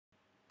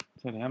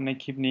สวัสดีครับใน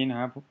คลิปนี้นะ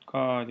ครับ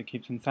ก็จะคลิ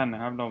ปสั้นๆน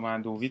ะครับเรามา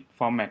ดูวิธีฟ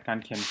อร์แมตการ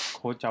เขียนโ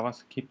ค้ด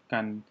JavaScript กั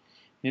น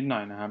นิดหน่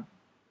อยนะครับ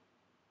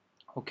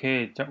โอเค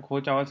โค้ด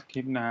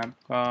JavaScript นะครับ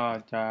ก็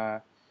จะ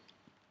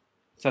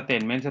สเต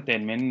ทเมน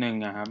ต์หนึ่ง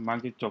นะครับมัก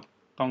จะ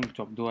ต้องจ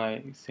บด้วย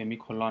เซมิ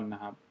โคลอนน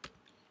ะครับ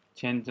เ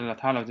ช่น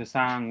ถ้าเราจะส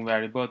ร้าง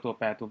variable ตัวแ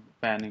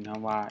ปรหนึ่งน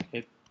ะว่า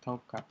x เท่า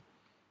กับ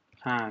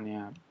5เนี่ย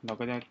ครับเรา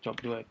ก็จะจบ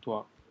ด้วยตัว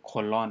โค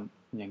ลอน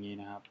อย่างนี้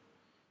นะครับ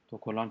ตัว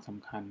โคลอนส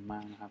ำคัญม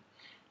ากนะครับ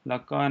แล้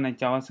วก็ใน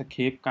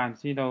JavaScript การ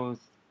ที่เรา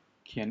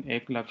เขียน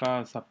x แล้วก็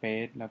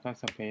space แล้วก็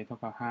space เท่า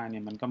กับ5เนี่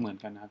ยมันก็เหมือน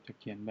กันนะครับจะ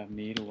เขียนแบบ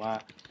นี้หรือว่า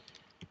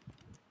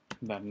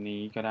แบบ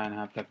นี้ก็ได้นะ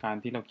ครับแต่การ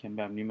ที่เราเขียน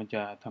แบบนี้มันจ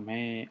ะทำใ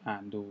ห้อ่า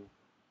นดู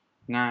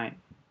ง่าย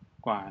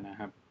กว่านะ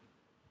ครับ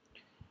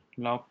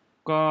แล้ว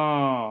ก็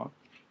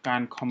กา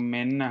รคอมเม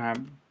นต์นะครับ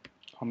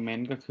คอมเมน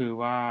ต์ก็คือ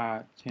ว่า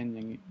เช่นอ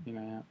ย่างนี้ยังไ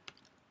งครับ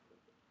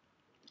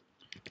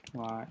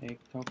ว่า x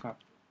เท่ากับ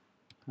5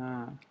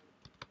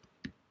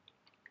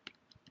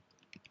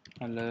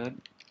 alert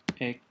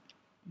x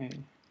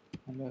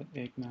alert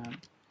x นะครับ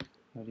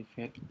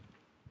refresh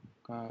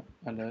ก็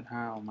alert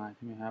 5ออกมาใ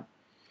ช่ไหมครับ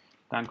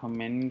การคอมเ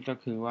มนต์ก็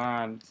คือว่า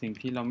สิ่ง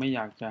ที่เราไม่อย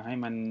ากจะให้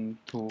มัน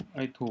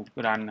ถูก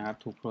รันนะครับ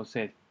ถูก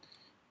process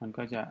มัน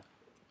ก็จะ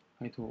ใ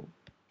ห้ถูก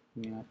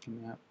นี่ครับใช่ไหม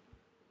ครับ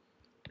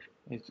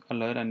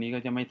alert อันนี้ก็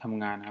จะไม่ท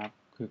ำงานนะครับ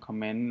คือคอม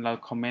เมนต์เรา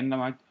คอมเมนต์แล้ว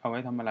เอาไว้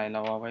ทำอะไรเร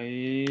าเอาไว้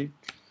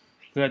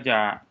เพื่อจะ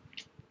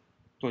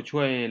ตัวช่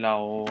วยเรา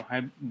ให้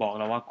บอก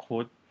เราว่าโค้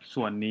ด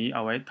ส่วนนี้เอ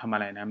าไว้ทำอะ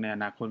ไรนะในอ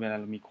นาคตเวลา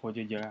เรามีโค้ด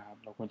เยอะๆครับ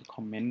เราควรจะค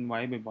อมเมนต์ไว้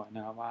บ่อยๆน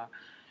ะครับว่า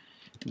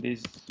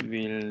this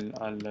will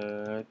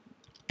alert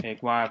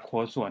ว่าโค้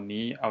ดส่วน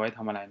นี้เอาไว้ท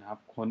ำอะไรนะครับ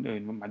คนอื่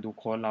นมาดู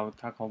โค้ดเรา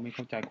ถ้าเขาไม่เ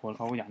ข้าใจโค้ดเ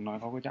ขาอย่างน้อย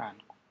เขาก็จะอ่าน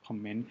คอม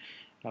เมนต์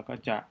แล้วก็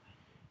จะ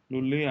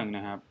รู้เรื่องน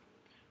ะครับ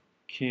โ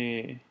อเค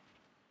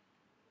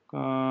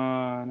ก็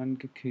นั่น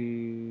ก็คือ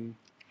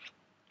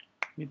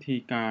วิธี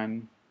การ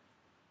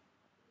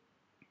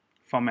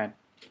format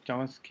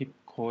JavaScript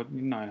โค้ด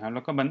นิดหน่อยนะครับแ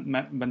ล้วก็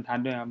บรรทัด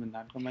ด้วยครับบรร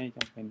ทัดก็ไม่จ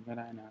ำเป็นก็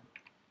ได้นะครับ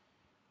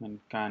เหมือน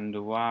กันห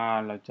รือว่า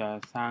เราจะ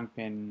สร้างเ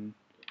ป็น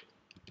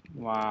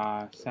var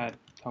z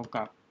เท่า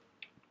กับ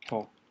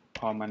6พ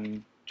อมัน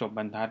จบบ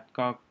รรทัด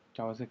ก็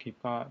JavaScript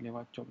ก็เรียก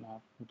ว่าจบแล้วค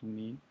รับตรง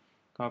นี้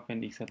ก็เป็น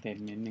อีกสเตท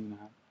เมนต์หนึ่งน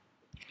ะครับ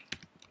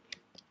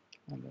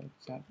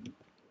z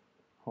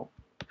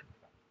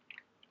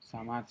 6ส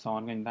ามารถซ้อ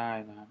นกันได้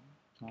นะครับ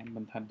ซ้อนบ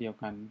รรทัดเดียว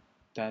กัน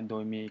แต่โด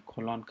ยมีโค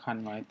ลอนขั้น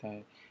ไว้แต่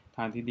ท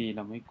างที่ดีเร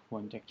าไม่คว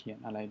รจะเขียน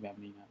อะไรแบบ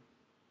นี้ครับ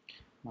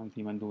บางที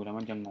มันดูแล้ว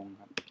มันจะงง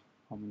ครับ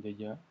พอมันจะ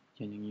เยอะเ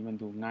ขียนอย่างนี้มัน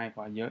ดูง่ายก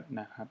ว่าเยอะ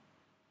นะครับ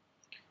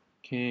โอ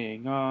เค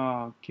ก็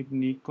คลิป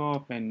นี้ก็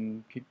เป็น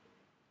คลิป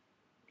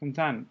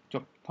สั้นๆจ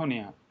บเท่านี้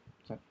ครับ